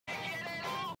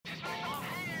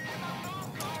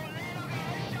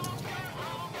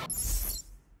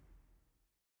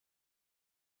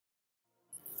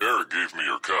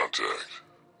contact.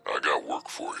 I got work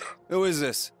for you. Who is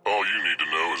this? All you need to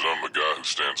know is I'm the guy who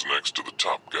stands next to the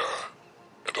top guy.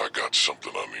 And I got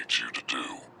something I need you to do.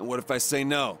 And what if I say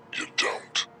no? You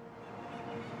don't.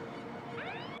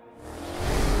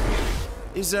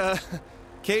 These,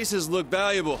 cases look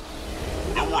valuable.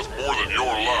 They're worth more than your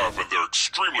life, and they're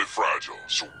extremely fragile,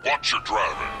 so watch your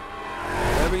driving.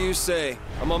 Whatever you say.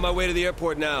 I'm on my way to the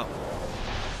airport now.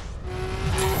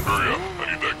 Hurry up.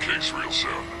 I need that case real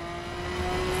soon.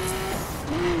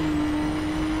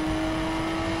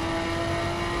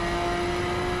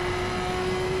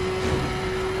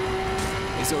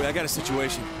 Hey, Zoe, I got a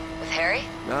situation. With Harry?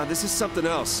 Nah, this is something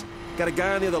else. Got a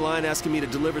guy on the other line asking me to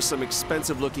deliver some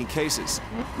expensive-looking cases.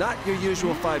 Not your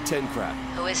usual 510 crap.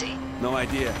 Who is he? No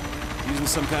idea. Using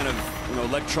some kind of,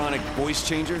 electronic voice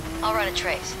changer? I'll run a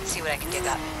trace, see what I can dig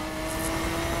up.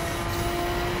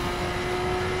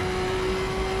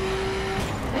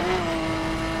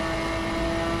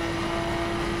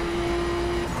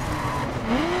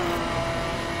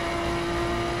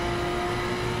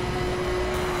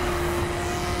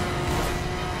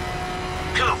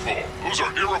 Careful! Those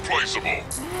are irreplaceable.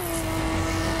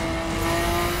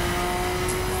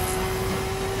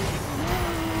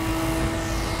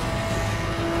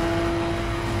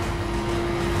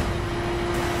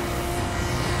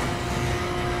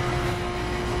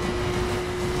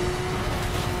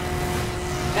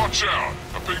 Watch out!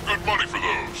 I pay good money for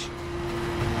those.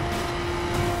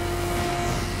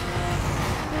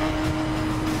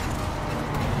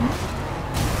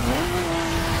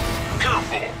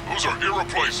 Careful! Those are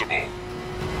irreplaceable.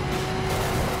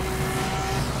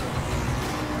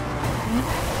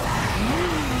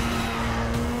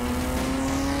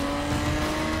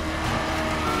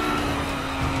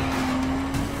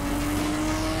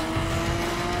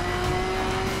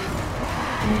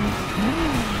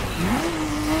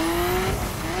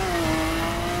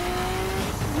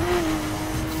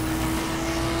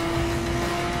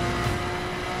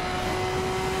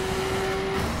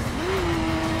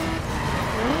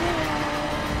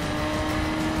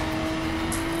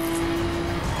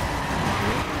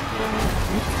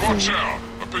 Watch out!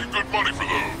 I pay good money for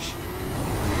those.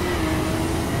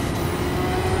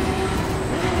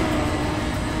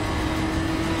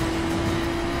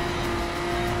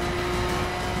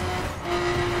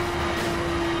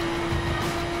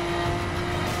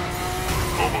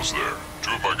 Almost there.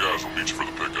 Two of my guys will meet you for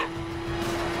the pickup.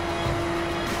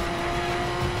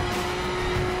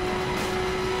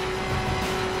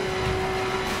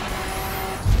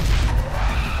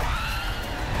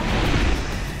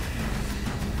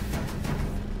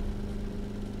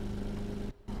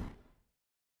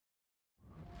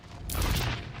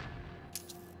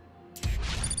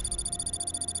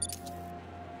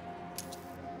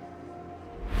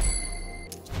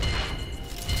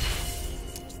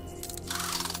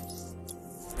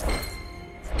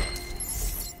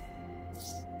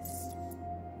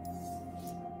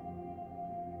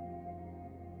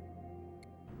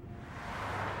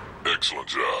 Excellent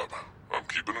job. I'm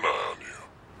keeping an eye on you.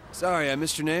 Sorry, I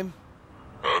missed your name.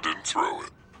 I didn't throw it.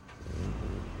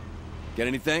 Get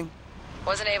anything?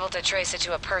 Wasn't able to trace it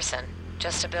to a person,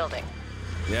 just a building.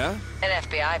 Yeah? An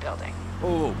FBI building.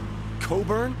 Oh,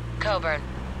 Coburn? Coburn.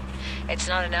 It's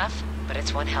not enough, but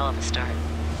it's one hell of a start.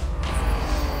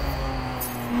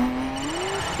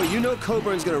 But you know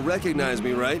Coburn's gonna recognize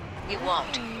me, right? We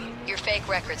won't. Your fake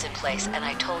record's in place, and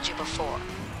I told you before.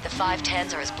 The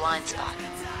 510s are his blind spot.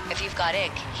 If you've got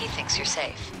ink, he thinks you're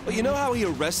safe. But you know how he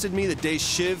arrested me the day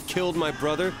Shiv killed my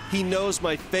brother? He knows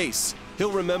my face.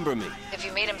 He'll remember me. If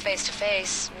you meet him face to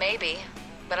face, maybe.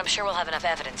 But I'm sure we'll have enough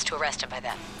evidence to arrest him by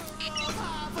then.